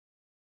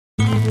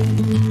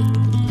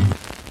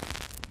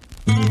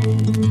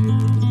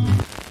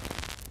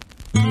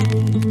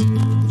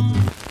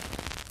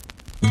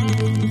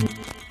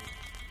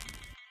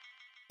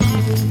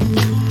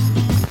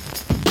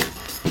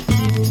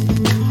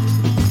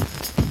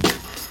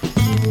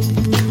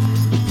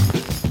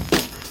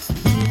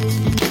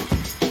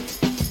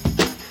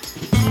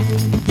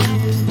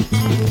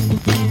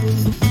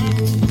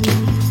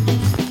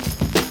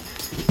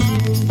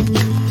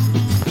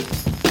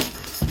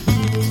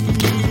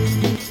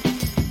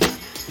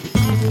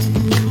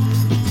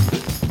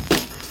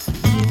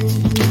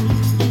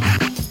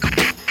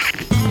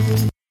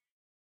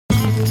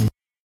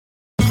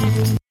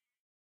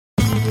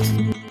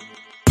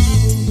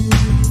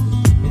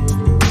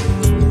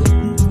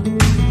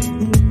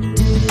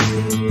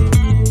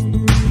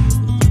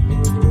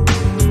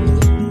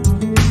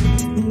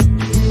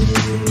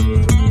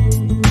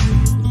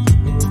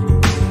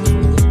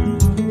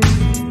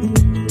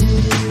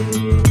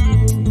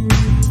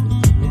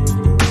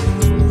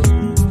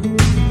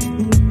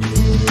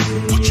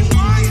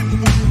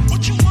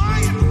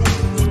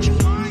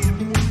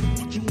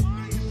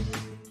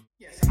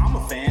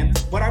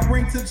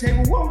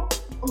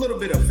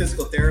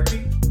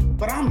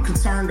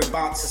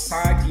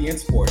Society in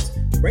sports,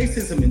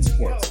 racism in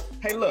sports.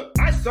 Hey, look,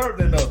 I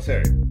served in the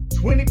military.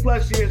 20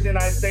 plus years in the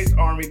United States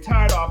Army,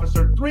 retired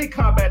officer, 3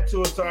 combat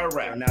tours to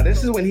Iraq. Now,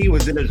 this is when he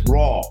was in his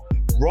raw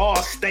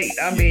state.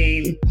 I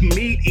mean,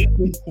 meat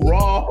eating,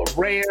 raw,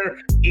 rare,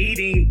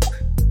 eating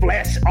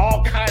flesh,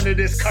 all kind of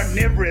this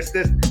carnivorous,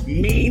 this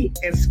mean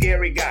and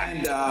scary guy.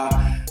 And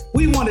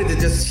we wanted to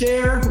just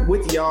share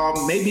with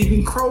y'all, maybe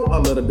even crow a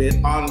little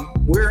bit on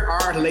where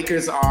our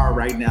Lakers are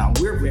right now.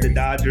 We're with the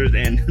Dodgers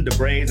and the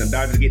Braves, and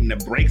Dodgers getting the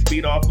brakes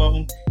beat off of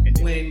them. And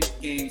win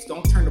games,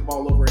 don't turn the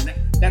ball over. And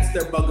that's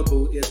their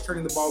bugaboo, is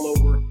turning the ball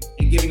over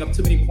and giving up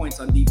too many points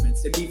on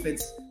defense. Their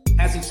defense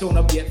hasn't shown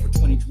up yet for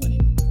 2020.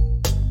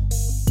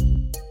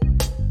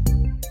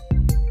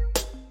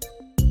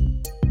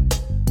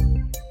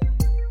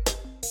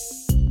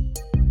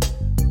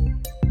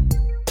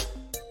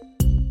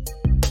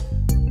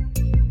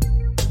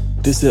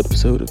 This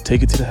episode of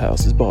Take It to the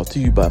House is brought to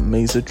you by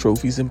Mesa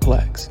Trophies and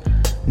Plaques.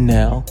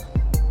 Now,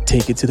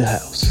 take it to the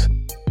house.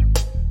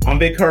 I'm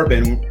Vic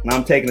Herbin, and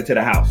I'm taking it to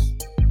the house.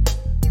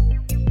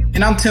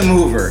 And I'm Tim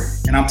Hoover,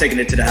 and I'm taking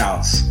it to the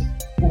house.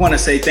 We want to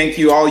say thank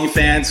you, all you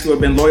fans who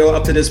have been loyal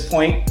up to this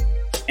point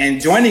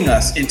and joining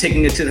us in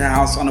taking it to the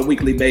house on a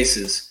weekly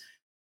basis.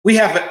 We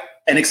have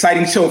an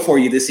exciting show for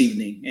you this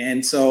evening,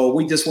 and so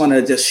we just want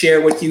to just share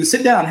with you.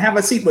 Sit down, have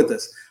a seat with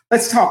us.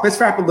 Let's talk.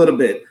 Let's rap a little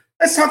bit.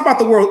 Let's talk about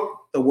the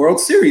World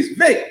Series.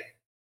 Vic,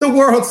 the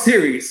World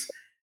Series.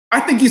 I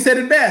think you said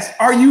it best.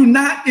 Are you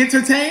not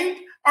entertained?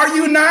 Are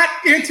you not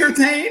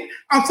entertained?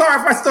 I'm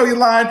sorry if I stole your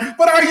line,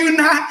 but are you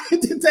not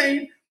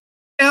entertained?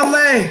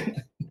 LA,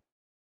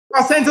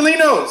 Los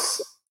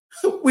Angelinos,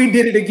 we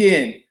did it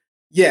again.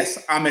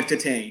 Yes, I'm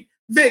entertained.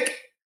 Vic,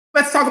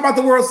 let's talk about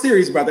the World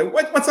Series, brother.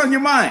 What's on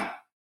your mind?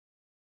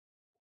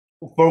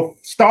 For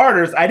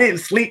starters, I didn't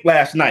sleep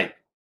last night.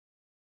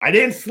 I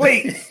didn't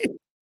sleep.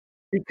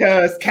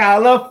 Because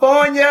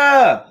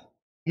California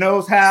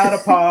knows how to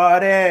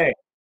party.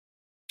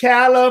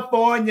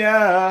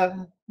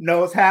 California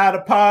knows how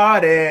to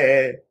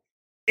party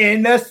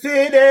in the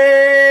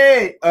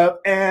city of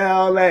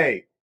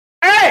LA.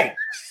 Hey,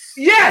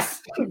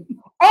 yes,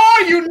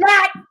 are you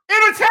not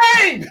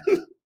entertained?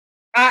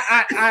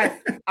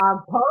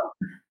 I'm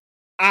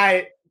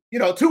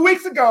pumped. 2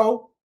 weeks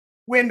ago,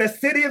 when the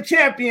City of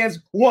Champions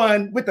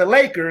won with the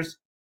Lakers,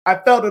 I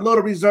felt a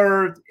little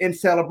reserved in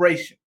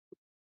celebration.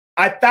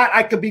 I thought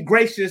I could be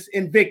gracious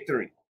in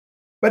victory,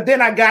 but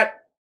then I got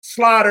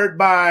slaughtered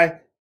by,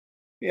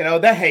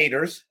 the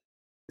haters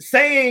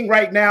saying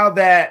right now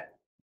that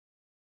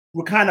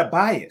we're kind of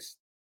biased.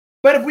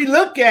 But if we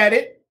look at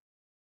it,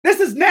 this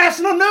is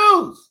national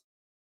news.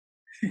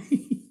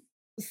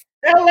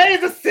 LA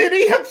is a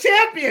city of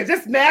champions.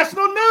 It's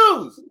national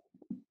news.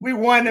 We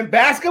won in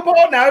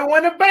basketball. Now we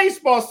won in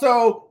baseball.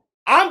 So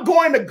I'm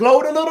going to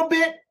gloat a little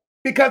bit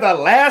because the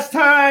last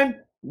time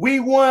we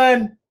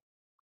won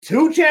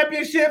 2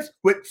 championships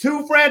with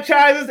 2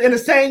 franchises in the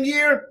same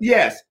year?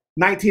 Yes,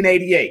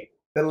 1988,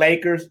 the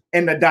Lakers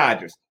and the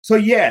Dodgers. So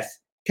yes,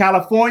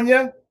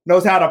 California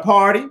knows how to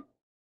party.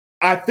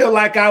 I feel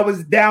like I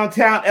was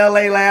downtown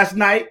LA last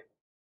night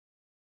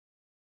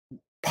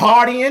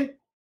partying,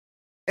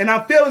 and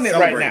I'm feeling it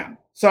right now.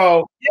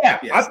 So yeah,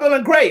 yes. I'm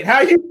feeling great. How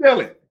are you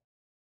feeling?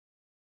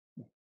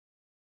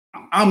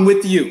 I'm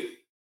with you.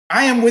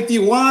 I am with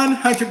you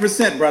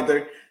 100%,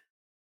 brother.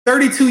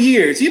 32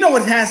 years. You know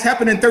what has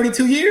happened in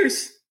 32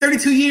 years?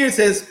 32 years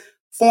has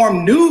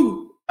formed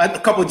a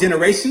couple of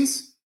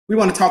generations. We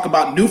want to talk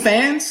about new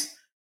fans.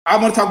 I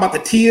want to talk about the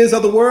Tias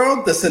of the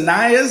world, the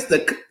Sanayas,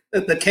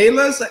 the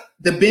Kaylas,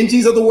 the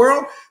Benjis of the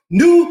world.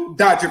 New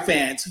Dodger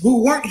fans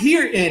who weren't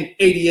here in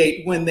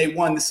 88 when they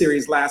won the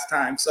series last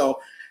time. So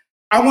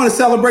I want to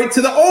celebrate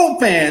to the old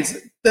fans,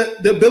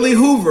 the Billy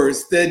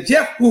Hoovers, the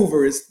Jeff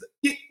Hoovers,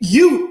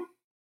 you,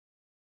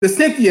 the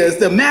Cynthias,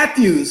 the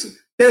Matthews.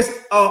 There's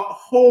a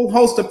whole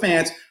host of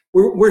fans.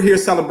 We're here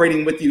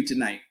celebrating with you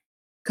tonight.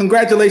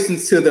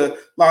 Congratulations to the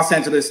Los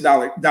Angeles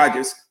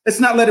Dodgers. Let's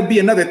not let it be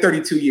another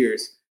 32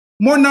 years.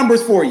 More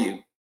numbers for you.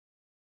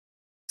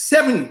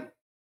 7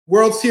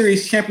 World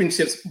Series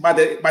championships by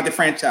the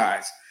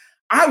franchise.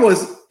 I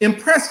was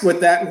impressed with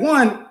that.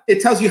 One,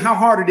 it tells you how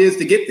hard it is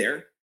to get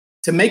there,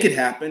 to make it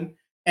happen.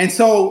 And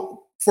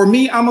so for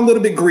me, I'm a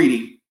little bit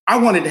greedy. I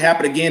want it to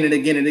happen again and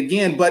again and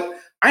again, but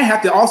I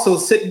have to also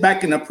sit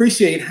back and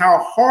appreciate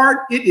how hard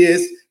it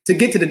is to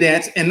get to the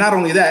dance. And not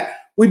only that,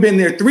 we've been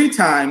there 3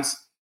 times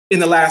in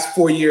the last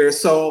 4 years.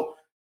 So,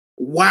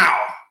 wow.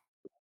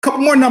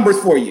 Couple more numbers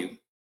for you.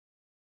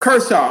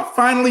 Kershaw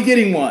finally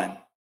getting one.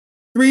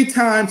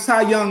 3-time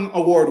Cy Young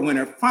Award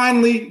winner,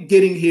 finally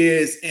getting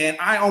his. And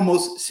I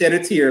almost shed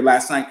a tear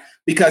last night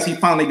because he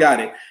finally got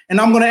it. And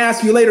I'm going to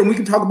ask you later, and we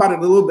can talk about it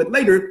a little bit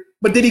later,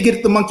 but did he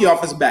get the monkey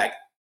off his back?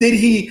 Did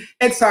he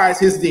excise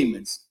his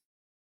demons?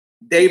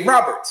 Dave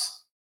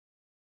Roberts.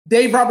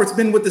 Dave Roberts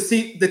been with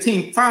the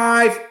team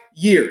 5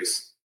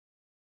 years,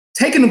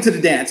 taking him to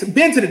the dance,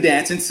 been to the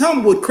dance, and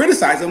some would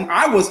criticize him.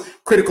 I was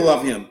critical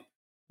of him.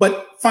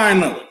 But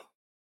finally,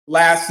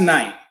 last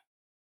night.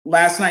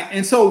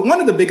 And so one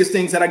of the biggest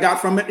things that I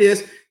got from it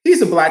is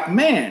he's a black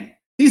man.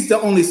 He's the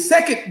only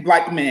second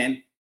black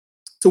man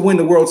to win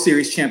the World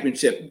Series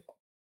championship.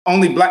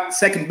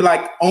 Second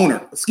black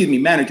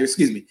manager.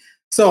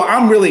 So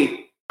I'm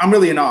really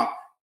in awe.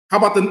 How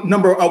about the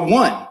number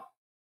 1,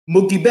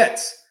 Mookie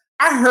Betts?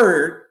 I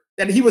heard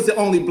that he was the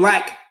only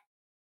black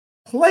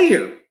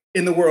player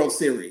in the World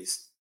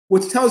Series,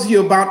 which tells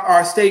you about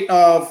our state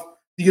of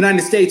the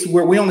United States,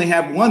 where we only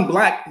have 1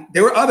 black.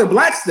 There were other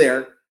blacks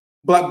there,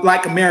 but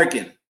black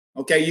American.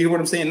 Okay, you hear what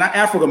I'm saying? Not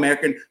Afro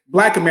American,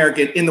 black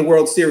American in the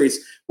World Series,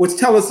 which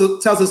tells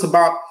us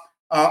about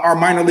our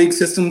minor league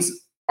systems,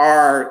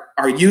 our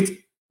youth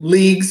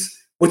leagues,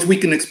 which we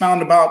can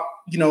expound about,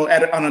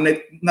 on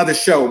another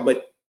show.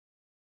 But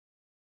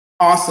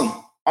awesome.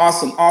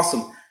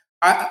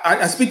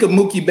 I speak of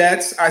Mookie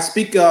Betts. I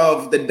speak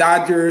of the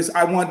Dodgers.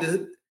 I wanted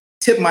to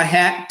tip my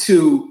hat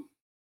to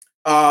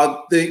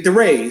the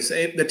Rays,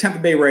 the Tampa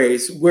Bay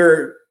Rays,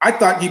 where I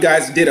thought you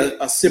guys did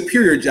a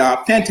superior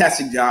job,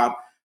 fantastic job.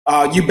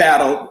 You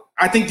battled.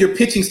 I think your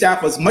pitching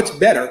staff was much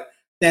better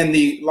than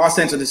the Los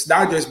Angeles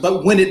Dodgers,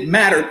 but when it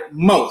mattered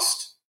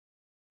most,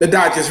 the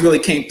Dodgers really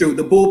came through.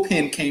 The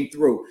bullpen came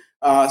through.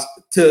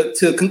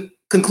 To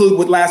conclude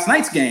with last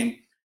night's game,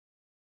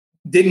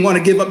 didn't want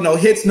to give up no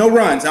hits, no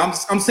runs.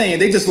 I'm saying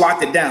they just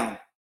locked it down.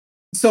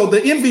 So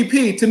the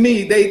MVP, to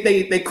me,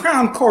 they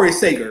crowned Corey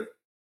Seager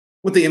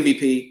with the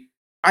MVP.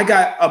 I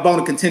got a bone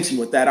of contention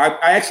with that.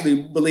 I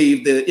actually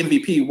believe the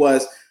MVP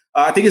was,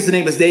 I think his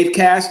name is Dave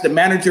Cash, the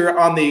manager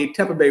on the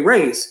Tampa Bay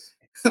Rays,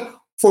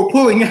 for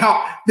pulling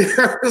out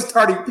their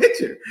starting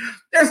pitcher.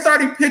 Their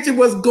starting pitcher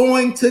was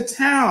going to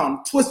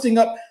town, twisting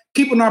up,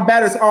 keeping our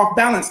batters off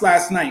balance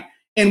last night.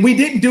 And we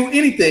didn't do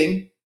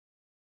anything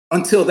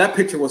until that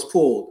pitcher was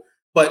pulled.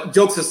 But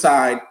jokes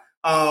aside,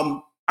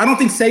 I don't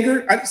think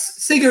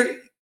Seager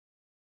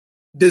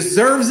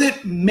deserves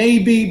it,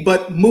 maybe,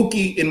 but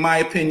Mookie, in my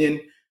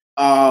opinion,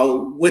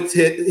 with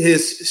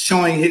his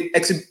showing,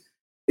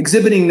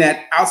 exhibiting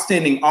that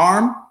outstanding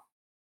arm,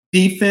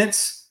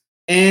 defense,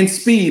 and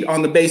speed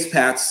on the base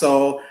path.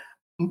 So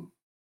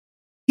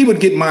he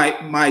would get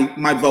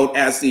my vote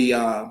as the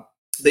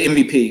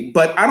MVP.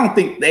 But I don't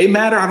think they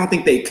matter. I don't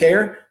think they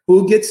care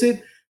who gets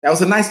it. That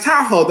was a nice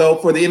Tahoe, though,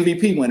 for the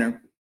MVP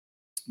winner.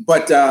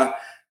 But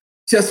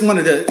just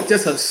wanted to,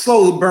 just a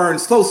slow burn,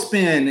 slow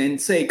spin, and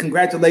say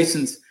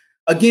congratulations.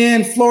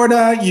 Again,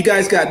 Florida, you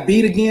guys got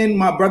beat again.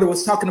 My brother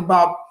was talking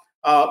about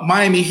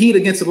Miami Heat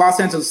against the Los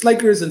Angeles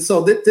Lakers. And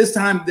so this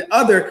time, the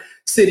other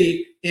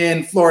city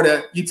in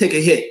Florida, you take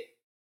a hit.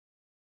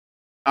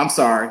 I'm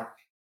sorry,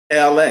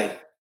 LA.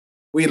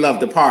 We love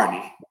to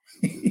party.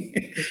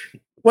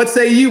 What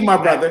say you, my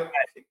brother?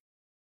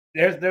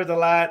 There's a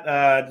lot.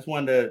 I just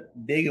wanted to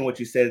dig in what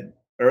you said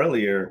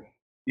earlier.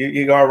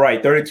 You are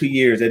right. 32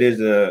 years. It is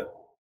a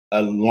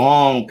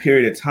long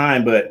period of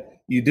time, but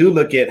you do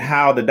look at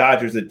how the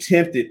Dodgers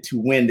attempted to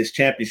win this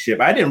championship.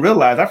 I didn't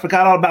realize, I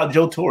forgot all about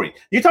Joe Torre.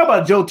 You talk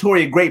about Joe Torre,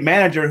 a great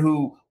manager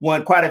who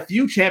won quite a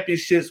few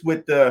championships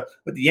with the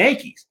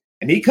Yankees,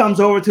 and he comes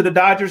over to the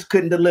Dodgers,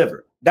 couldn't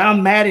deliver.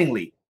 Don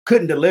Mattingly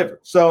couldn't deliver.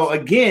 So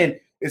again,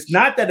 it's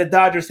not that the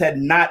Dodgers had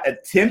not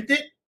attempted,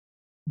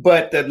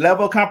 but the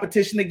level of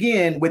competition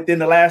again within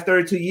the last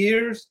 32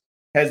 years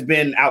has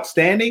been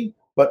outstanding,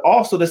 but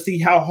also to see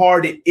how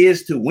hard it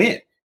is to win.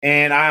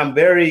 And I'm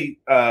very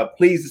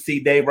pleased to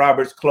see Dave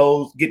Roberts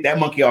get that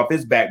monkey off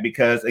his back,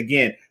 because,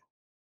 again,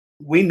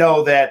 we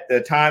know that the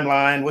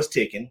timeline was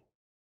ticking.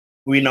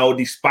 We know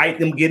despite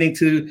them getting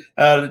to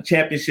the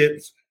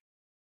championships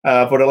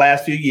for the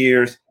last few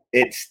years,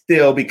 it's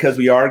still, because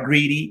we are a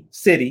greedy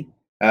city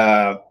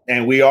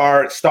and we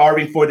are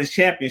starving for this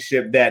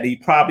championship, that he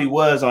probably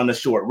was on the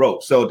short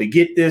rope. So to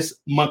get this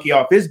monkey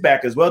off his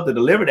back as well, to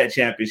deliver that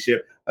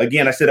championship,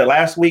 again, I said it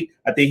last week,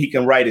 I think he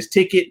can write his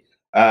ticket.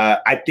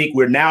 I think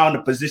we're now in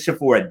a position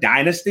for a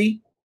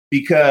dynasty,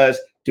 because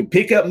to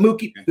pick up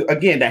Mookie,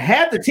 again, to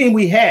have the team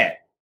we had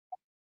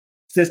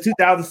since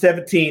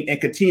 2017 and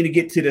continue to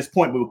get to this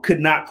point, but we could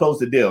not close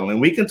the deal.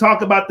 And we can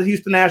talk about the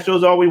Houston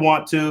Astros all we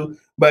want to,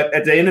 but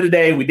at the end of the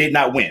day, we did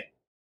not win.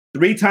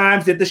 3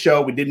 times at the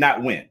show, we did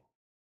not win.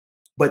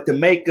 But to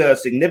make a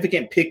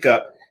significant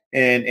pickup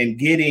and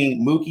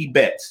getting Mookie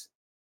Betts,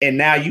 and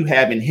now you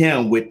having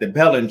him with the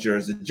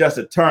Bellingers, the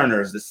Justin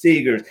Turners, the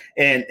Seagers,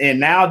 and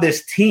now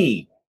this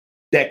team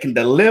that can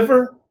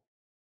deliver.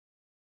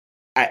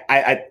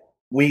 I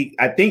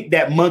think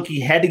that monkey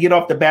had to get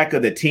off the back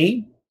of the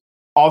team,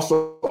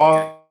 also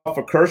off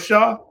of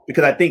Kershaw,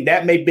 because I think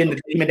that may have been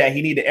the demon that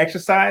he needed to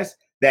exercise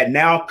that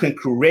now can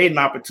create an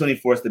opportunity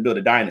for us to build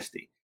a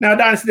dynasty. Now, a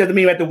dynasty doesn't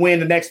mean we have to win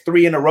the next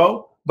 3 in a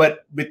row,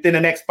 but within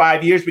the next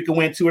 5 years, we can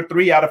win 2 or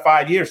 3 out of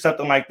 5 years,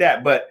 something like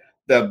that. But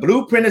the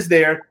blueprint is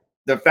there.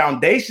 The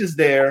foundation's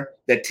there.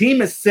 The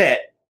team is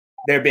set.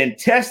 They've been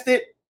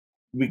tested.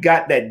 We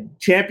got that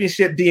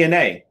championship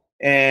DNA.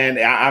 And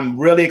I'm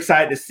really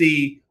excited to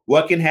see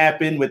what can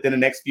happen within the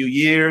next few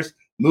years.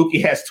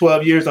 Mookie has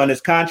 12 years on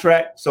his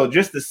contract. So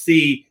just to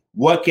see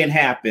what can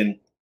happen,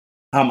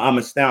 I'm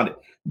astounded.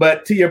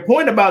 But to your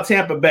point about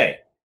Tampa Bay,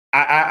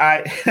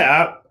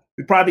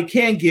 we probably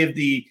can give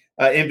the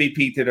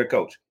MVP to their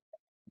coach.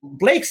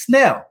 Blake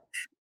Snell,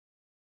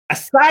 a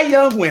Cy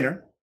Young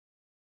winner,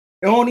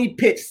 only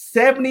pitched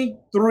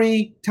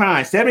 73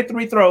 times,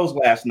 73 throws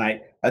last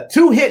night, a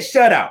 2-hit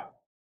shutout,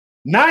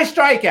 9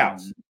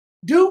 strikeouts.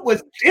 Dude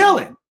was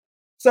chilling.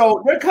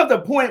 So there comes a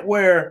point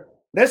where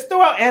let's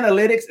throw out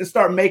analytics and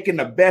start making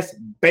the best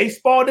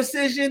baseball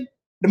decision,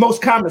 the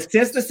most common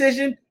sense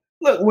decision.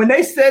 Look, when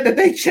they said that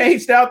they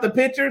changed out the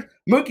pitchers,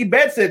 Mookie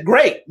Betts said,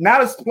 great, now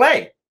let's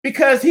play,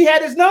 because he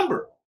had his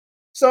number.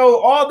 So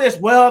all this,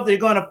 well, they're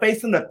going to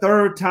face him the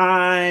 3rd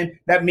time.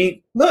 That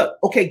means, look,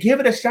 okay, give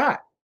it a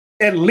shot.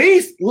 At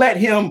least let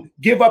him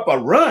give up a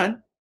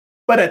run.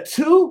 But a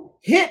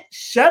 2-hit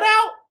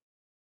shutout?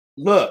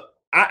 Look,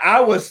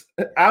 I was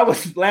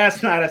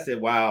last night, I said,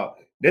 wow,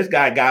 this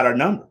guy got our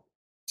number.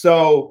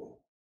 So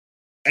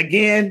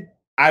again,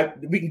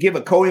 we can give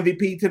a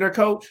co-MVP to their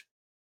coach.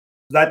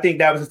 I think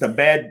that was just a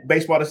bad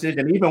baseball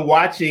decision. Even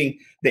watching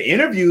the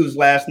interviews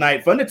last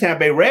night from the Tampa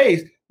Bay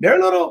Rays, they're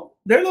a little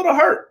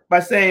hurt by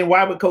saying,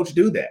 why would coach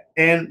do that?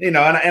 And, you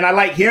know, and I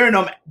like hearing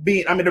them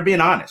they're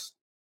being honest.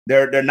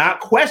 They're not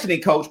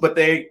questioning coach, but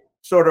they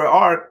sort of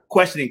are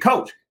questioning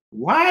coach.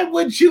 Why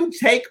would you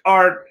take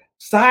our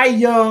Cy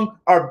Young,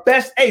 our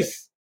best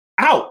ace,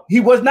 out? He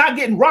was not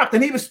getting rocked,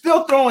 and he was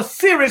still throwing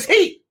serious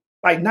heat,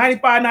 like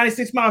 95,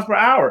 96 miles per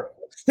hour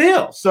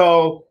still.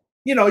 So,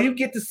 you know, you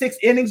get to 6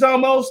 innings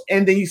almost,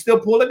 and then you still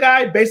pull a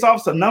guy based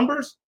off some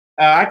numbers.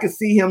 I could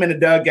see him in the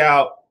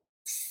dugout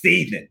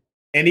seething.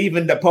 And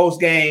even the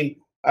post-game,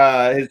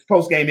 his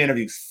post-game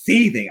interview,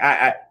 seething.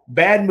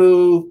 Bad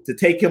move to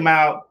take him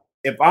out.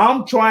 If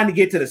I'm trying to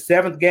get to the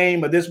 7th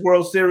game of this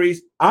World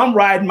Series, I'm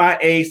riding my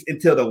ace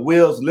until the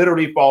wheels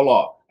literally fall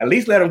off. At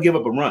least let them give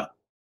up a run,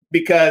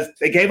 because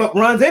they gave up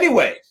runs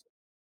anyways.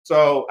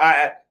 So,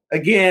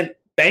 again,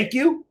 thank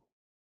you.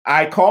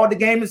 I called the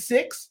game at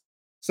 6.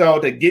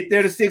 So to get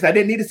there to 6, I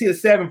didn't need to see the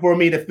 7 for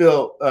me to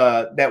feel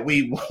that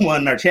we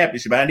won our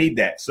championship. I need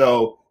that.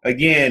 So,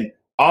 again,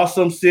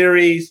 awesome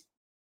series.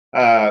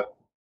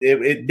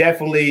 It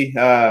definitely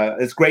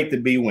it's great to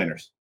be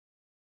winners.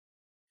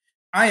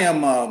 I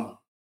am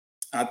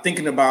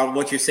thinking about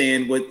what you're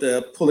saying with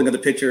the pulling of the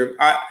picture.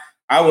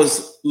 I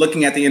was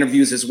looking at the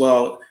interviews as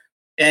well,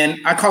 and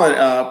I call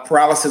it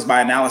paralysis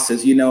by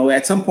analysis. You know,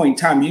 at some point in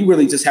time, you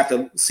really just have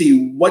to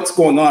see what's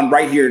going on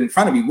right here in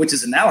front of you, which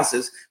is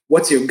analysis.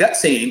 What's your gut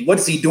saying? What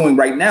is he doing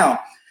right now?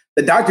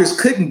 The Dodgers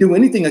couldn't do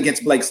anything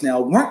against Blake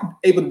Snell, weren't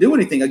able to do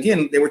anything.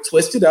 Again, they were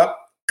twisted up,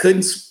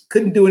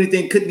 couldn't do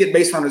anything, couldn't get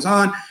base runners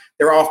on.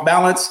 They're off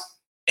balance.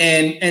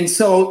 And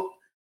so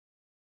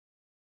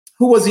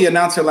who was the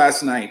announcer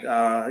last night?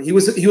 He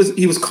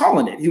was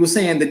calling it. He was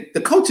saying that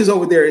the coach is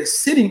over there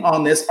sitting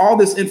on all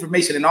this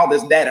information and all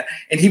this data,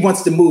 and he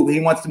wants to move. He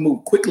wants to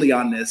move quickly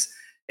on this.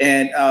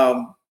 And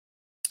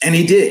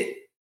he did.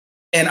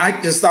 And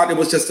I just thought it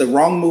was just the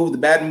wrong move, the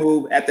bad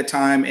move at the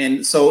time.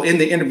 And so in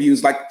the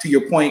interviews, like to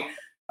your point,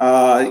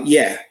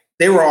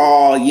 they were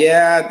all,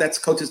 that's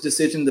coach's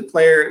decision. The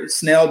player,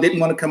 Snell, didn't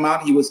want to come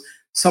out. He was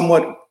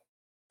somewhat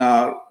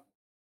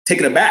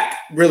taken aback,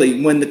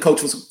 really, when the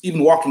coach was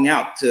even walking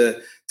out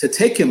to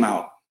take him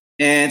out.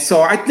 And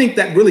so I think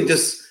that really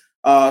just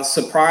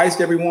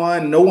surprised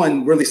everyone. No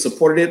one really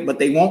supported it, but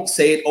they won't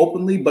say it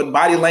openly. But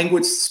body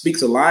language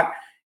speaks a lot.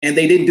 And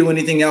they didn't do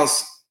anything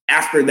else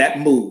after that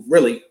move,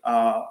 really,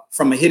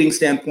 from a hitting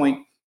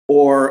standpoint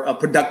or a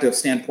productive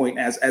standpoint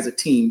as a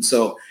team.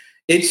 So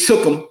it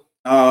shook him,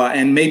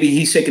 and maybe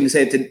he's shaking his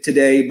head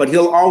today, but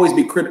he'll always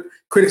be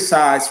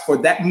criticized for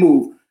that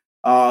move,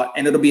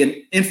 and it'll be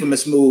an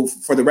infamous move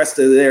for the rest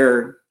of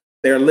their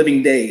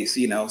living days.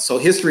 You know, so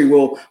history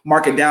will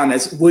mark it down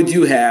as would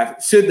you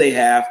have, should they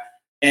have,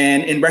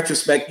 and in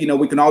retrospect, you know,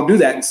 we can all do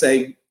that and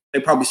say they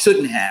probably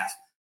shouldn't have.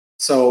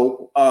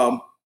 So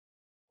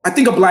I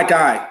think a black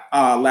eye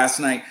last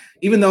night,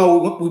 even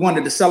though we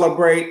wanted to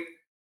celebrate,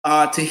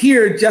 to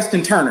hear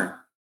Justin Turner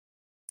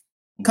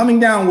coming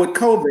down with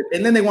COVID,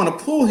 and then they want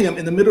to pull him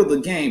in the middle of the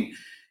game.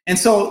 And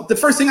so the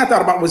first thing I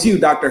thought about was you,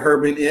 Dr.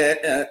 Herman,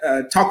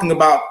 talking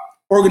about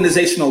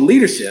organizational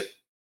leadership,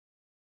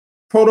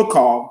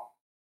 protocol,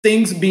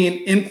 things being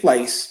in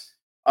place.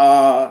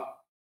 I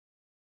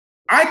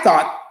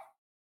thought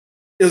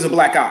it was a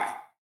black eye.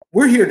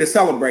 We're here to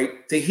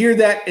celebrate, to hear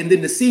that, and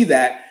then to see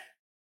that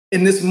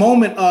in this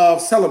moment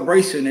of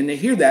celebration, and to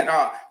hear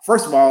that.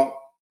 First of all,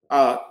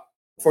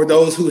 for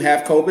those who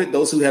have COVID,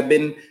 those who have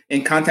been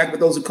in contact with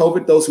those with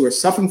COVID, those who are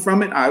suffering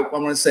from it, I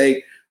want to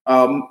say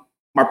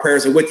my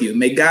prayers are with you.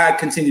 May God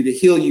continue to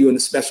heal you in a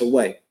special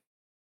way.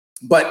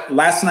 But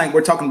last night,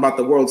 we're talking about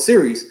the World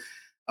Series.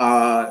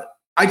 I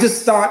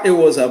just thought it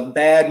was a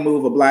bad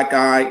move, a black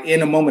eye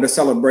in a moment of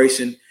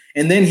celebration.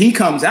 And then he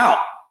comes out.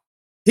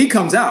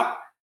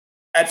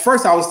 At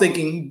first, I was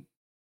thinking,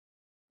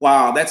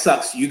 wow, that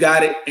sucks. You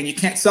got it, and you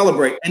can't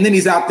celebrate. And then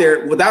he's out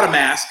there without a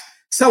mask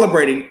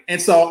celebrating.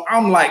 And so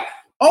I'm like,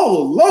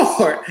 oh,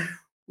 Lord,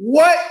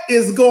 what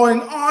is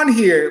going on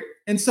here?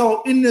 And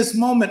so in this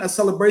moment of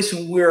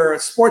celebration where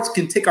sports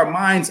can take our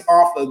minds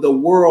off of the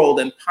world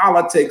and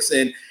politics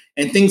and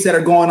things that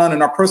are going on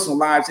in our personal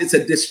lives, it's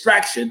a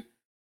distraction.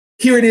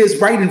 Here it is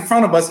right in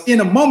front of us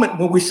in a moment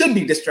when we should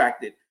be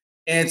distracted.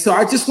 And so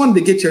I just wanted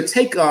to get your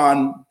take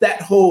on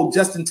that whole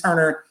Justin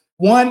Turner,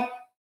 one,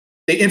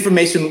 the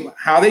information,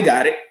 how they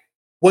got it,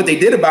 what they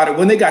did about it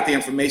when they got the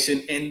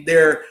information, and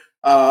their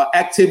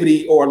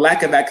activity or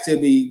lack of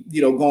activity,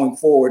 going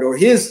forward, or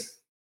his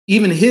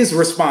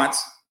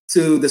response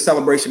to the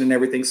celebration and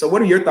everything. So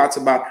what are your thoughts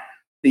about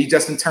the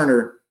Justin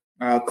Turner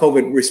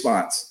COVID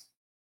response?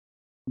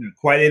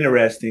 Quite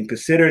interesting,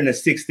 considering the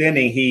sixth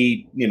inning,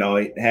 he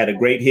had a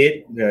great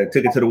hit,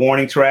 took it to the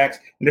warning tracks.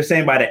 And they're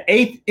saying by the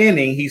eighth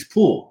inning, he's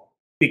pulled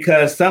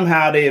because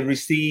somehow they have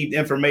received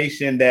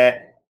information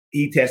that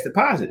he tested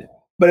positive.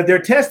 But if they're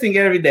testing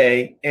every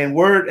day and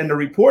the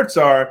reports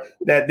are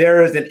that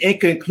there is an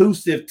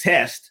inconclusive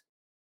test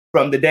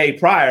from the day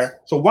prior,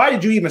 so why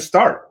did you even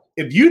start?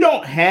 If you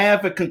don't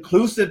have a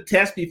conclusive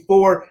test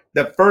before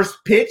the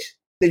first pitch,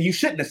 then you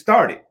shouldn't have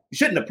started. You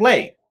shouldn't have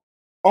played.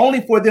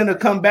 Only for them to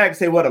come back and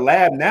say, well, the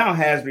lab now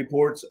has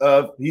reports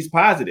of he's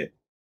positive.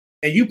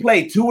 And you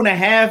played two and a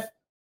half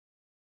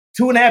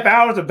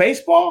hours of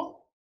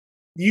baseball?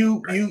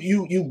 You've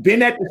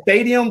been at the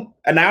stadium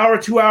an hour,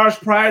 2 hours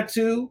prior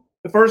to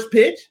the first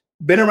pitch,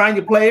 been around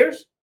your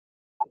players,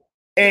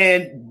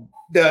 and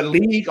the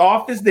league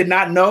office did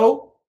not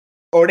know,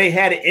 or they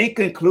had an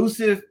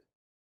inconclusive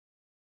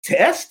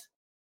test,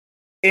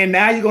 and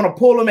now you're going to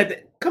pull him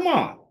come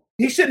on.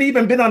 He shouldn't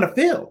even been on the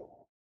field.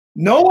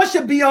 No one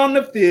should be on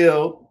the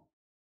field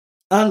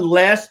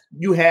unless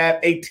you have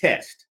a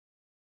test.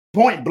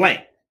 Point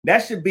blank.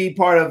 That should be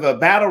part of a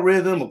battle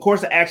rhythm, a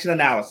course of action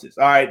analysis.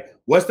 All right,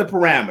 what's the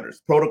parameters?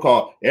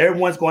 Protocol.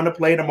 Everyone's going to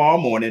play tomorrow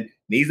morning.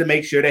 Needs to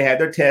make sure they have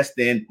their test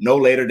in no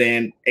later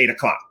than 8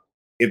 o'clock.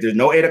 If there's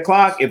no 8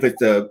 o'clock, if it's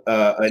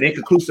an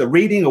inconclusive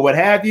reading or what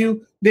have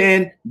you,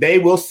 then they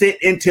will sit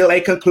until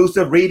a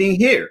conclusive reading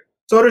here.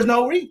 So there's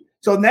no read.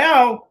 So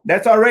now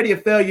that's already a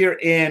failure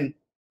in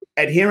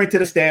adhering to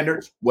the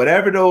standards,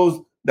 whatever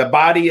the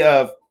body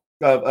of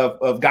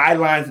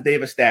guidelines that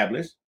they've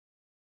established.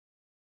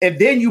 And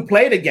then you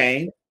play the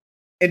game.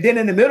 And then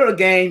in the middle of the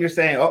game, you're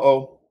saying,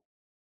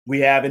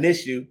 we have an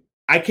issue.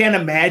 I can't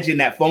imagine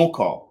that phone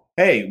call.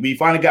 Hey, we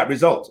finally got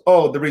results.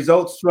 Oh, the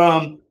results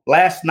from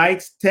last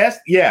night's test?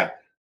 Yeah.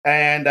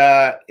 And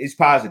it's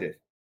positive.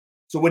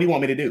 So what do you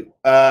want me to do?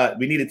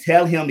 We need to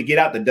tell him to get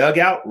out the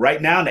dugout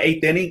right now in the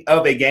eighth inning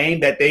of a game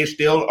that they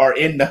still are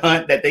in the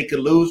hunt that they could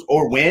lose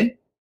or win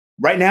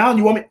right now. And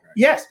you want me?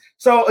 Yes.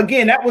 So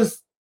again, that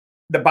was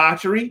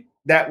debauchery.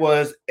 That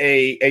was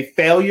a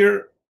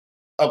failure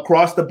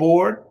across the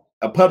board,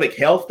 a public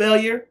health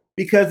failure,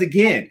 because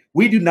again,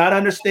 we do not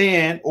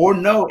understand or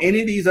know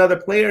any of these other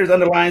players'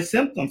 underlying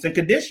symptoms and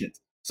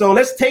conditions. So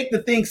let's take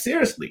the thing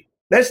seriously.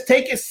 Let's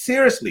take it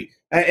seriously.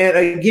 And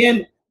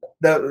again,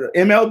 the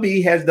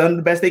MLB has done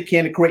the best they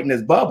can to create in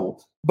this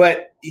bubble.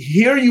 But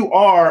here you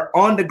are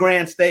on the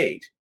grand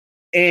stage,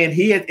 and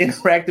he has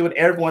interacted with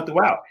everyone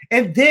throughout.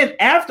 And then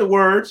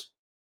afterwards,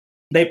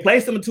 they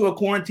place him into a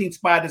quarantine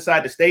spot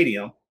inside the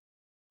stadium.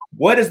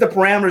 What is the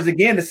parameters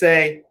again to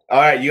say, all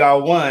right, you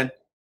all won.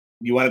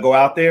 You want to go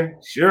out there?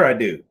 Sure, I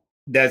do.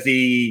 Does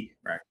he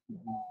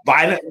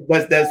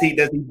does he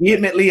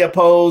vehemently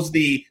oppose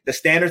the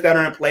standards that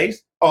are in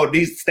place? Oh,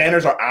 these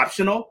standards are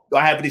optional. Do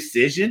I have a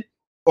decision?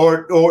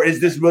 Or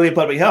is this really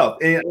public health?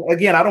 And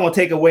again, I don't want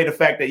to take away the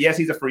fact that, yes,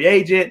 he's a free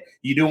agent.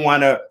 You do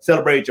want to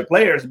celebrate your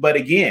players. But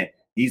again,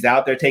 he's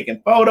out there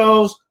taking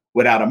photos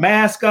without a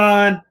mask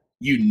on.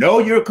 You know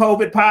you're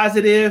COVID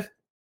positive.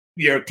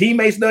 Your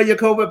teammates know you're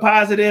COVID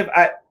positive.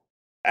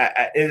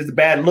 It is a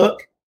bad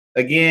look.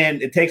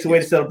 Again, it takes away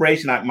the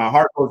celebration. My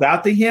heart goes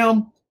out to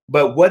him.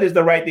 But what is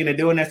the right thing to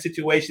do in that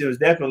situation is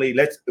definitely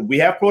we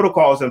have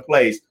protocols in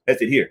place. Let's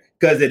adhere,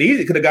 because it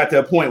easily could have got to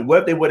a point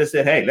where they would have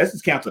said, hey, let's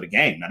just cancel the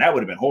game. Now that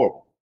would have been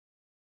horrible.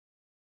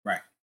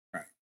 Right.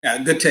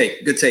 Yeah, good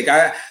take.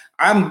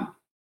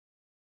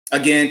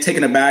 again,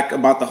 taken aback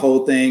about the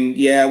whole thing.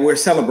 Yeah, we're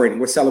celebrating.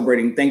 We're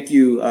celebrating. Thank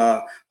you,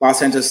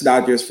 Los Angeles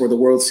Dodgers, for the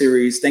World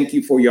Series. Thank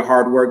you for your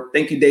hard work.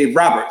 Thank you, Dave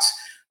Roberts,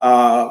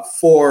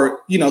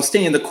 for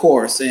staying the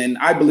course. And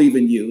I believe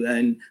in you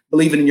and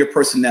believing in your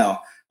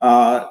personnel.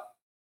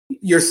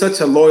 You're such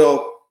a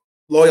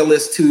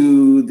loyalist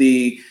to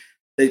the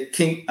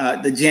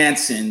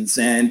Jansons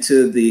and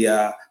to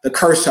the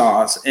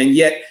Kershaws, and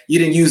yet you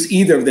didn't use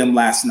either of them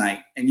last night,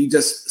 and you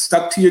just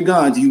stuck to your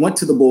guns. You went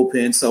to the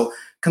bullpen, so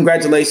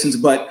congratulations.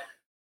 But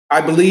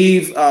I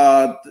believe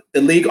the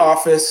league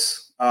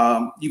office,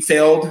 you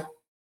failed.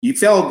 You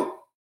failed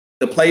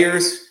the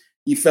players.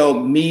 You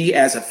failed me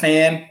as a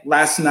fan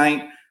last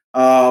night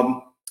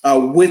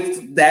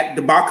with that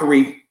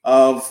debauchery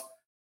of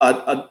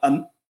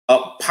a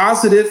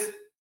positive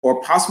or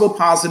possible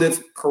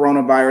positive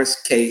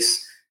coronavirus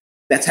case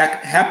that's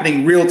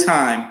happening real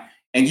time,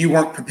 and you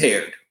weren't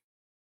prepared.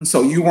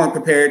 So you weren't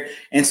prepared.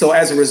 And so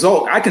as a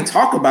result, I can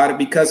talk about it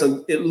because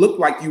it looked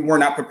like you were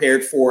not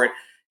prepared for it.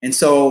 And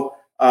so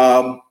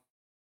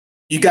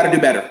you got to do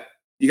better.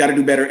 You got to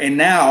do better. And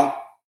now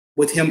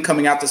with him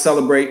coming out to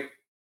celebrate,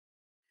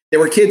 there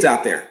were kids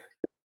out there.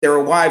 There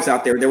were wives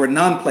out there. There were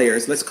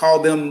non-players. Let's call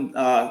them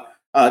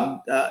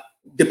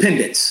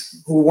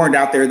dependents who weren't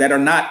out there, that are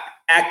not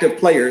active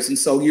players. And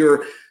so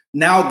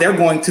they're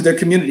going to their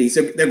communities.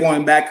 They're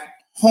going back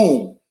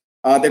home.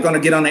 They're going to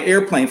get on an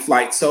airplane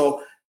flight.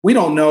 So we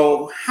don't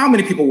know how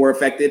many people were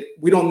affected.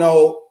 We don't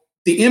know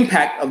the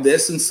impact of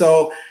this. And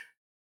so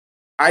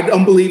I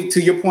don't believe,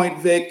 to your point,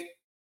 Vic,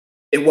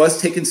 it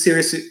was taken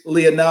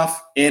seriously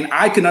enough. And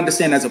I can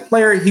understand, as a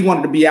player, he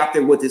wanted to be out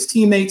there with his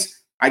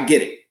teammates. I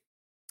get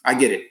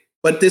it.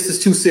 But this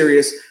is too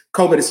serious.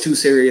 COVID is too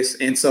serious.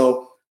 And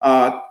so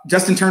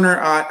Justin Turner,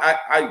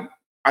 I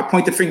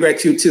point the finger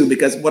at you too,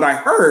 because what I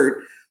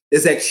heard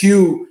is that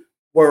you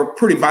were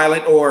pretty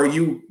violent, or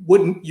you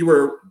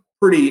were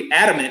pretty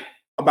adamant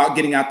about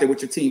getting out there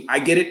with your team. I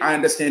get it. I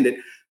understand it.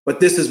 But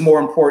this is more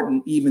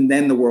important even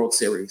than the World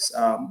Series,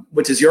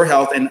 which is your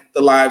health and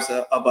the lives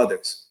of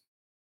others.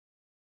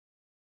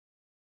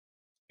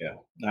 Yeah,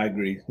 I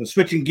agree. So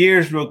switching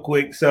gears real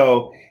quick.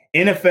 So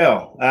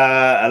NFL,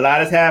 a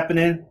lot is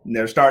happening.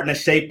 They're starting to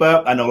shape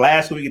up. I know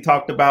last week we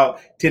talked about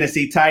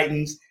Tennessee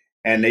Titans,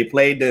 and they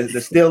played the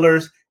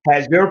Steelers.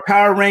 Has your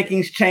power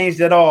rankings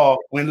changed at all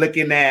when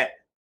looking at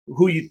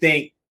who you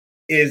think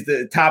is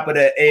the top of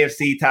the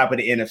AFC, top of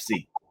the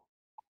NFC,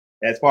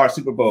 as far as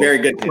Super Bowl? Very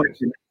good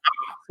question.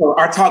 So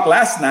our talk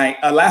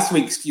last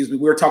week, we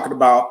were talking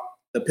about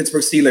the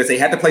Pittsburgh Steelers. They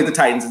had to play the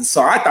Titans. And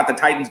so I thought the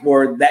Titans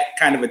were that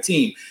kind of a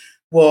team.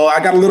 Well,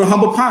 I got a little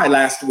humble pie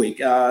last week.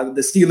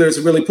 The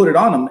Steelers really put it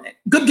on them.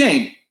 Good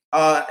game.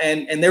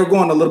 And they were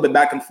going a little bit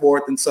back and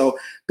forth. And so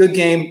good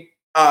game.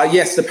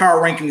 Yes, the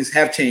power rankings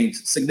have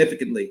changed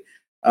significantly.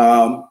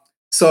 So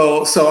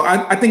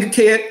I think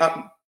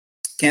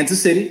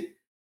Kansas City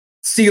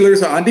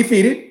Steelers are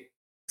undefeated.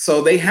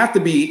 So they have to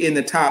be in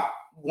the top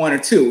one or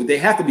two. They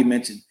have to be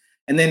mentioned.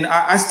 And then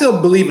I still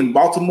believe in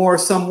Baltimore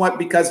somewhat,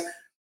 because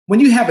when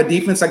you have a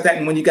defense like that,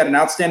 and when you got an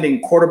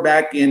outstanding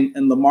quarterback in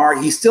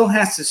Lamar, he still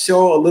has to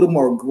show a little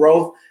more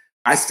growth.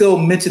 I still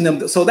mention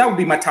them. So that would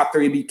be my top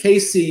three. It'd be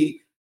KC,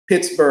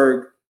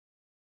 Pittsburgh,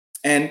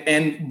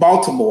 and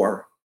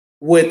Baltimore,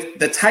 with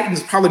the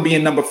Titans probably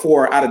being number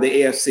 4 out of the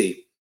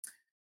AFC.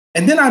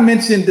 And then I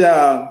mentioned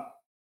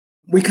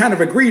we kind of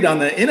agreed on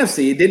the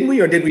NFC, didn't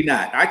we, or did we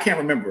not? I can't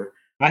remember.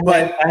 I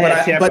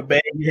had Tampa Bay.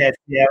 You had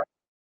Seattle.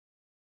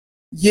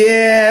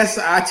 Yes,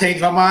 I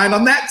changed my mind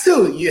on that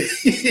too.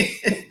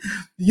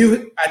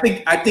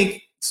 I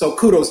think so.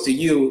 Kudos to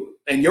you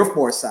and your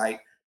foresight.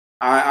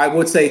 I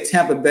would say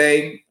Tampa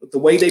Bay, the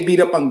way they beat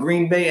up on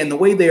Green Bay and the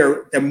way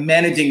they're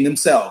managing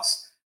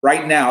themselves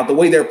right now, the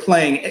way they're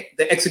playing,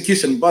 the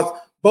execution, both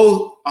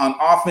on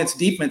offense,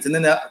 defense, and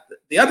then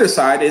the other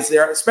side is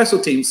their special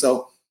teams.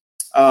 So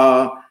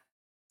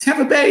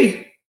Tampa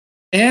Bay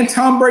and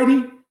Tom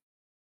Brady,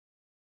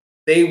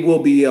 they will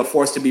be a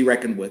force to be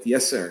reckoned with.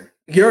 Yes, sir.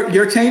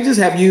 Your changes,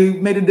 have you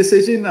made a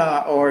decision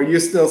or you're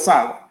still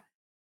silent?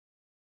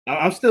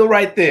 I'm still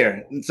right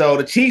there. And so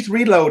the Chiefs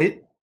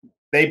reloaded.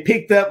 They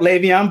picked up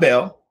Le'Veon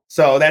Bell.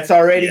 So that's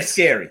already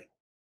scary.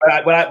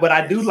 But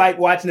I do like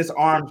watching this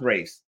arms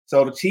race.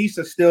 So the Chiefs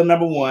are still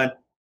number 1.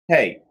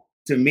 Hey,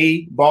 to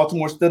me,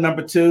 Baltimore's still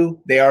number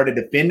 2. They are the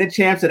defending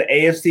champs of the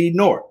AFC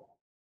North,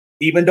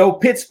 even though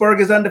Pittsburgh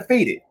is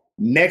undefeated.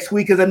 Next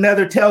week is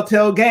another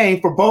telltale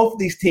game for both of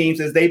these teams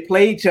as they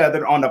play each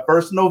other on the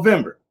 1st of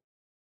November.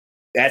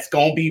 That's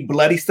going to be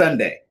Bloody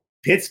Sunday.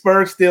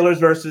 Pittsburgh Steelers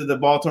versus the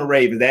Baltimore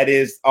Ravens. That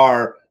is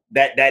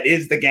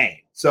the game.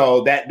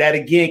 So that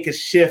again could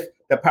shift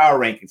the power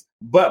rankings.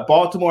 But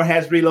Baltimore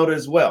has reloaded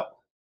as well.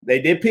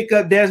 They did pick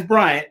up Dez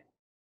Bryant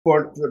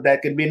for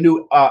that could be a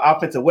new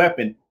offensive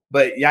weapon.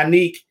 But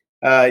Yannick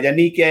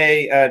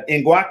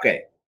Ngakoue,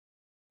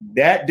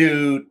 that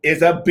dude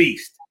is a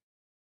beast.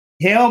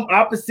 Him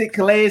opposite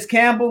Calais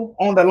Campbell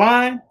on the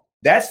line.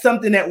 That's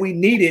something that we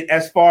needed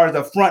as far as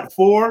the front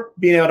 4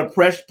 being able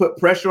to put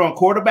pressure on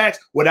quarterbacks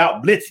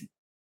without blitzing.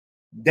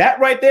 That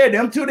right there,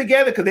 them two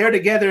together, because they're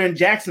together in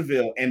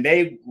Jacksonville and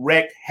they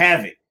wrecked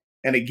havoc.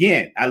 And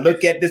again, I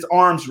look at this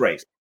arms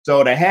race.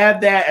 So to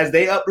have that as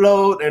they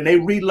upload and they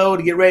reload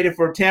to get ready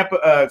for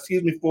the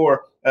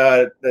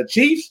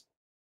Chiefs,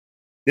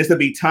 this will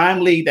be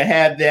timely to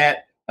have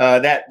that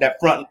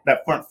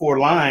front four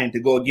line to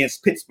go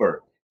against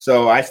Pittsburgh.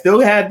 So I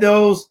still had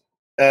those,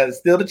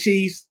 still the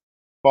Chiefs,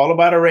 followed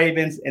by the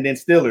Ravens, and then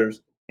Steelers.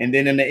 And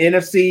then in the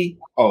NFC,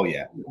 oh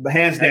yeah,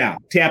 hands down,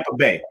 Tampa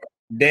Bay.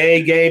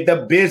 They gave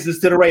the business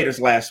to the Raiders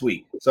last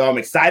week. So I'm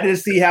excited to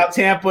see how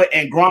Tampa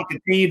and Gronk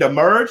continue to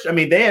merge. I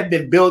mean, they have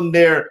been building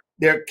their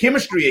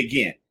chemistry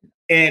again.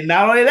 And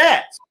not only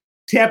that,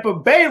 Tampa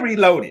Bay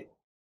reloaded.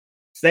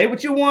 Say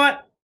what you want.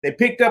 They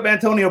picked up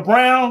Antonio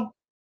Brown.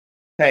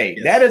 Hey,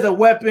 yes. That is a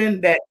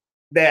weapon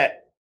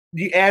that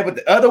you add with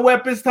the other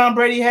weapons Tom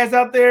Brady has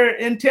out there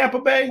in Tampa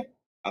Bay.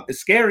 It's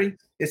scary.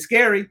 It's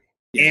scary.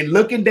 And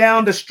looking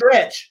down the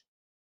stretch,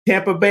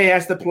 Tampa Bay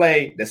has to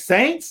play the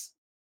Saints,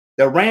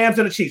 the Rams,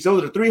 and the Chiefs.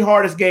 Those are the three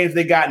hardest games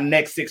they got in the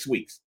next 6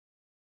 weeks.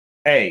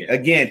 Hey,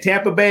 again,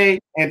 Tampa Bay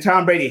and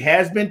Tom Brady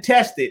has been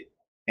tested,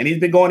 and he's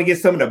been going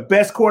against some of the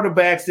best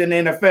quarterbacks in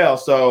the NFL.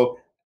 So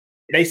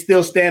they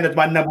still stand as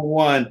my number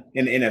one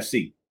in the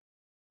NFC.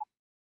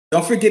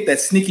 Don't forget that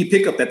sneaky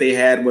pickup that they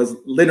had was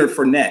Leonard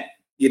Fournette,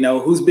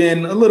 who's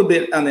been a little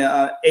bit on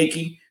the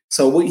achy.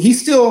 So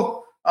he's still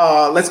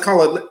let's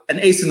call it an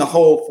ace in the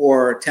hole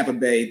for Tampa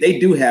Bay. They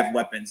do have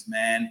weapons,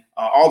 man,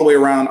 all the way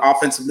around,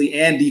 offensively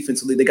and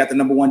defensively. They got the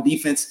number one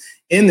defense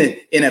in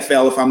the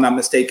NFL, if I'm not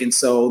mistaken.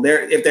 So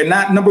if they're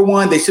not number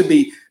one, they should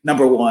be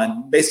number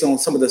one based on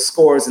some of the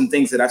scores and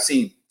things that I've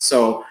seen.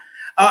 So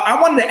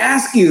I wanted to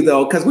ask you,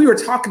 though, because we were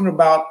talking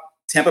about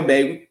Tampa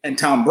Bay and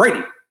Tom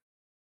Brady.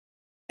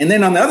 And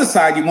then on the other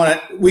side,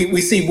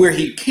 we see where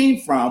he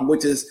came from,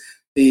 which is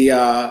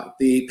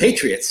the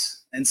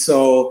Patriots. And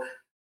so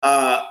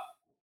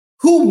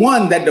who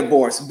won that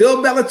divorce?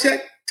 Bill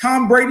Belichick,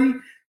 Tom Brady,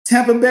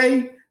 Tampa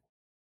Bay,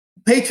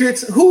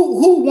 Patriots?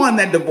 Who won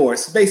that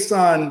divorce? Based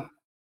on,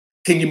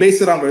 can you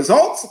base it on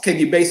results? Can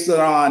you base it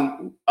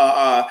on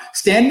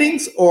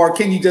standings? Or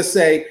can you just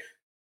say,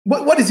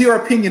 what is your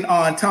opinion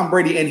on Tom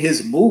Brady and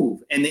his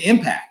move and the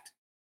impact?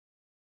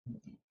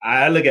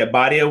 I look at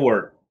body of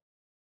work.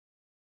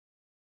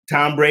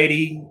 Tom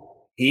Brady,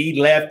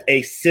 he left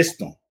a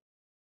system.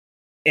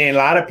 And a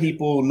lot of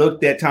people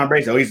looked at Tom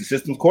Brady, he's a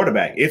systems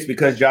quarterback. It's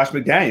because Josh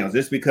McDaniels.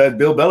 It's because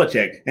Bill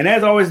Belichick. And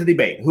there's always a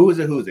debate. Who is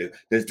it?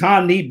 Does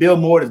Tom need Bill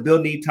more? Does Bill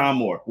need Tom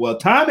more? Well,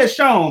 Tom has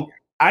shown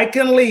I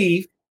can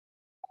leave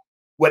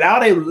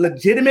without a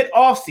legitimate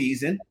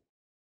offseason,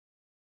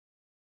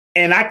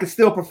 and I can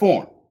still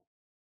perform.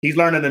 He's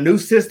learning a new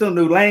system,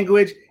 new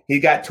language.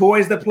 He's got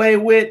toys to play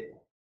with,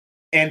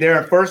 and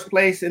they're in first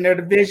place in their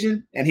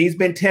division, and he's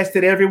been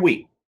tested every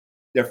week.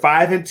 They're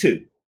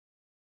 5-2.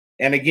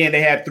 And again,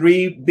 they have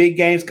 3 big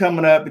games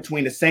coming up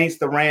between the Saints,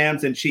 the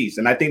Rams, and Chiefs.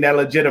 And I think that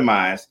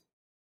legitimized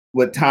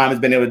what Tom has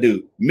been able to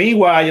do.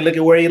 Meanwhile, you look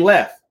at where he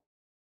left.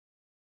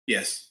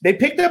 Yes. They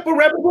picked up a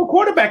reputable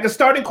quarterback, a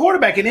starting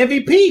quarterback, an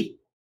MVP.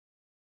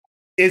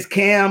 Is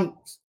Cam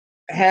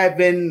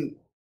having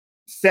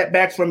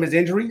setbacks from his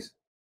injuries?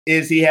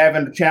 Is he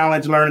having a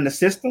challenge learning the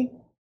system?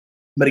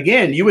 But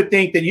again, you would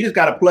think that you just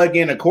got to plug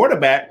in a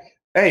quarterback.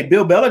 Hey,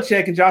 Bill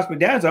Belichick and Josh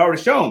McDaniels have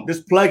already shown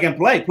just plug and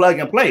play.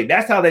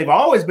 That's how they've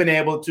always been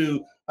able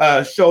to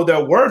show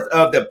their worth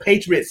of the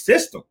Patriot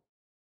system.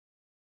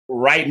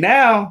 Right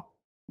now,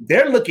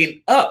 they're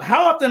looking up.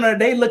 How often are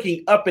they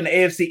looking up in the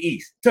AFC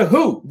East? To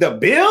who? The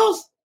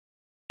Bills?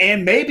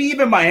 And maybe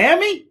even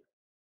Miami?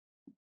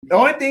 The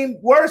only thing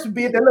worse would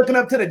be if they're looking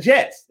up to the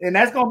Jets, and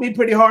that's going to be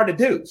pretty hard to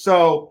do.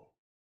 So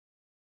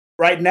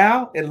right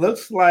now, it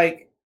looks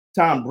like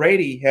Tom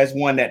Brady has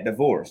won that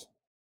divorce.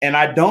 And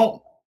I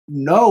don't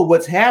know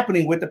what's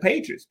happening with the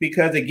Patriots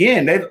because,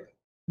 again,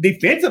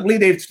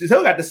 they've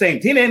still got the same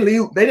team.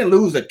 They didn't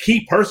lose a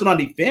key person on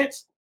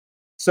defense.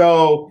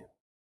 So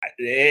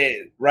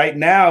right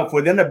now,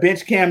 for them to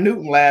bench Cam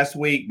Newton last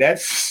week, that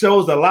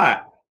shows a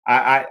lot.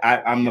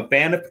 I'm a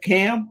fan of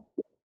Cam.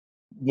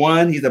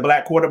 One, he's a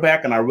black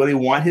quarterback, and I really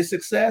want his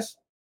success.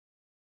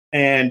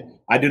 And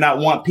I do not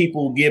want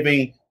people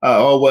giving,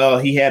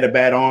 he had a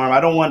bad arm. I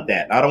don't want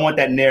that. I don't want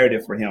that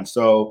narrative for him.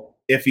 So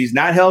if he's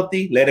not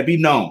healthy, let it be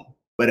known.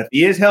 But if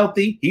he is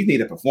healthy, he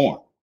needs to perform.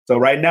 So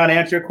right now, to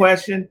answer your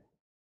question,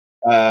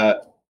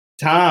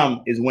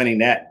 Tom is winning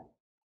that.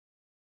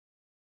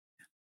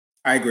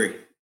 I agree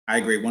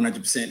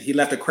 100%. He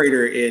left a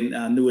crater in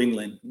New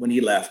England when he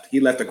left. He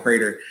left a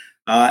crater.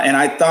 And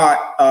I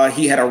thought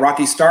he had a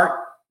rocky start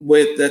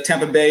with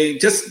Tampa Bay,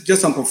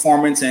 just on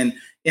performance and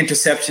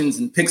interceptions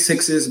and pick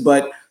sixes,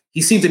 but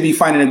he seemed to be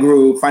finding a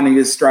groove, finding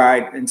his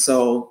stride. And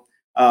so,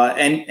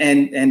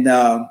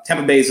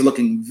 Tampa Bay is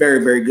looking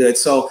very, very good.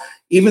 So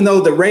even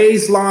though the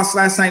Rays lost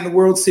last night in the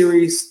World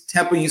Series,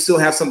 Tampa, you still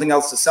have something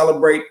else to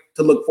celebrate,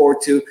 to look forward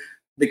to,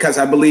 because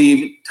I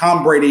believe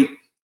Tom Brady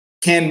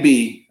can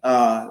be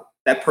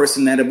that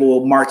person that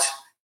will march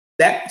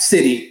that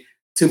city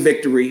to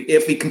victory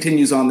if he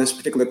continues on this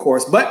particular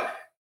course. But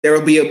There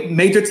will be a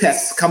major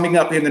test coming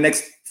up in the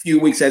next few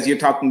weeks, as you're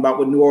talking about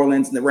with New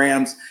Orleans and the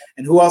Rams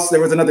and who else? There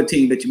was another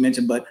team that you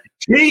mentioned, but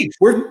Chiefs.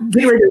 We're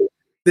getting ready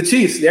the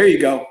Chiefs. There you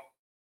go.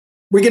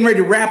 We're getting ready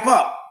to wrap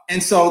up.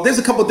 And so there's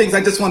a couple of things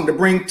I just wanted to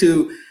bring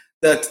to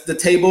the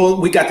table.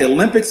 We got the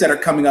Olympics that are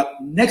coming up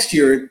next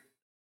year.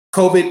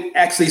 COVID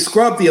actually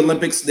scrubbed the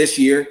Olympics this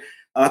year.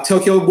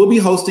 Tokyo will be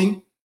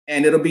hosting,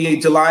 and it'll be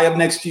in July of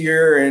next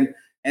year.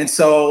 And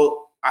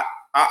so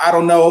I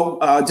don't know.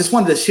 Just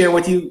wanted to share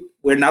with you,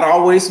 we're not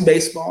always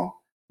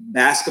baseball,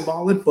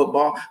 basketball, and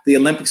football. The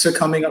Olympics are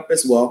coming up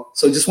as well.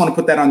 So just want to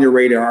put that on your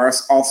radar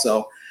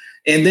also.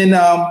 And then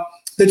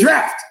the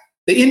draft.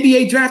 The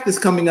NBA draft is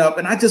coming up,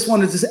 and I just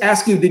wanted to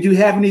ask you, did you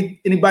have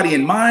anybody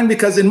in mind?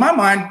 Because in my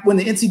mind, when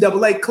the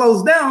NCAA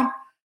closed down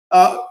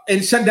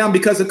and shut down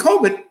because of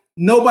COVID,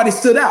 nobody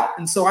stood out.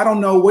 And so I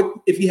don't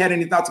know if you had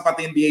any thoughts about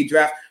the NBA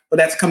draft, but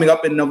that's coming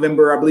up in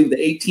November, I believe the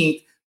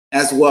 18th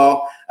as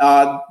well.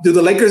 Do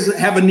the Lakers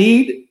have a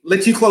need?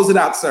 Let you close it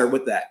out, sir,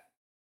 with that.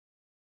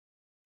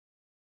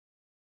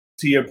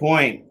 To your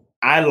point,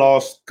 I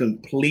lost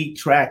complete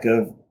track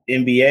of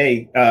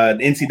NCAA.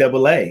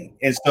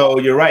 And so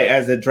you're right.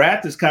 As the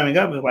draft is coming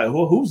up, it's like,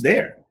 who's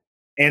there?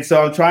 And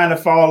so I'm trying to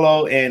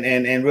follow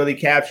and really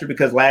capture,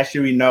 because last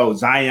year we know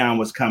Zion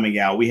was coming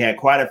out. We had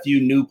quite a few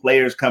new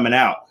players coming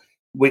out.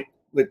 With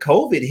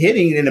COVID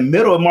hitting in the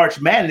middle of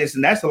March Madness,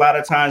 and that's a lot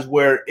of times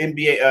where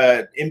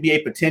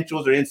NBA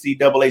potentials or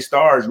NCAA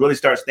stars really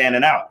start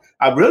standing out.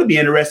 I'd really be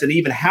interested in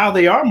even how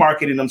they are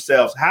marketing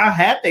themselves. How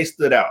have they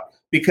stood out?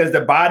 Because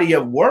the body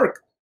of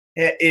work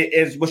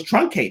was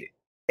truncated.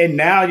 And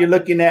now you're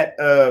looking at,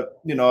 a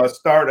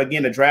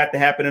draft to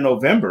happen in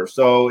November.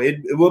 So it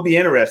will be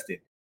interesting.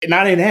 And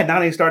not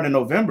only starting in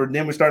November,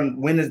 then we're starting,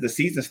 when is the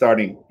season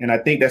starting? And I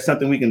think that's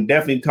something we can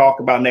definitely talk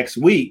about next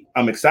week.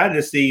 I'm excited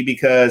to see,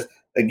 because,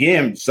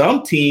 again,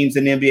 some teams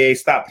in the NBA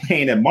stop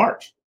playing in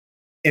March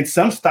and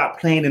some stop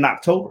playing in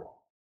October.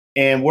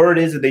 And word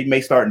is that they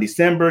may start in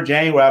December,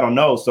 January, I don't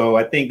know. So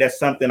I think that's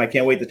something I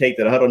can't wait to take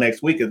to the huddle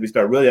next week as we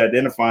start really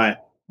identifying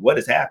what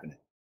is happening.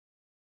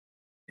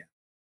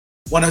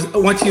 I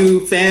want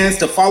you fans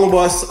to follow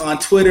us on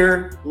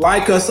Twitter,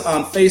 like us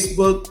on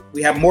Facebook.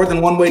 We have more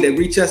than one way to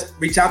reach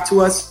out to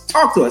us,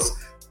 talk to us.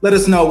 Let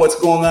us know what's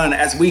going on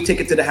as we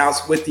take it to the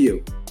house with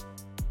you.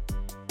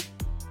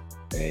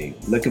 Hey,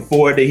 looking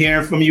forward to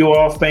hearing from you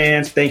all,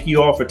 fans. Thank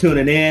you all for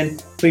tuning in.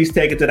 Please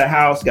take it to the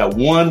house. Got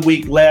 1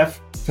 week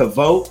left to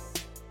vote.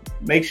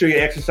 Make sure you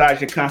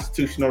exercise your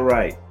constitutional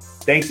right.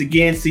 Thanks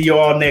again. See you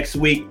all next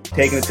week.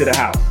 Taking it to the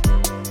house.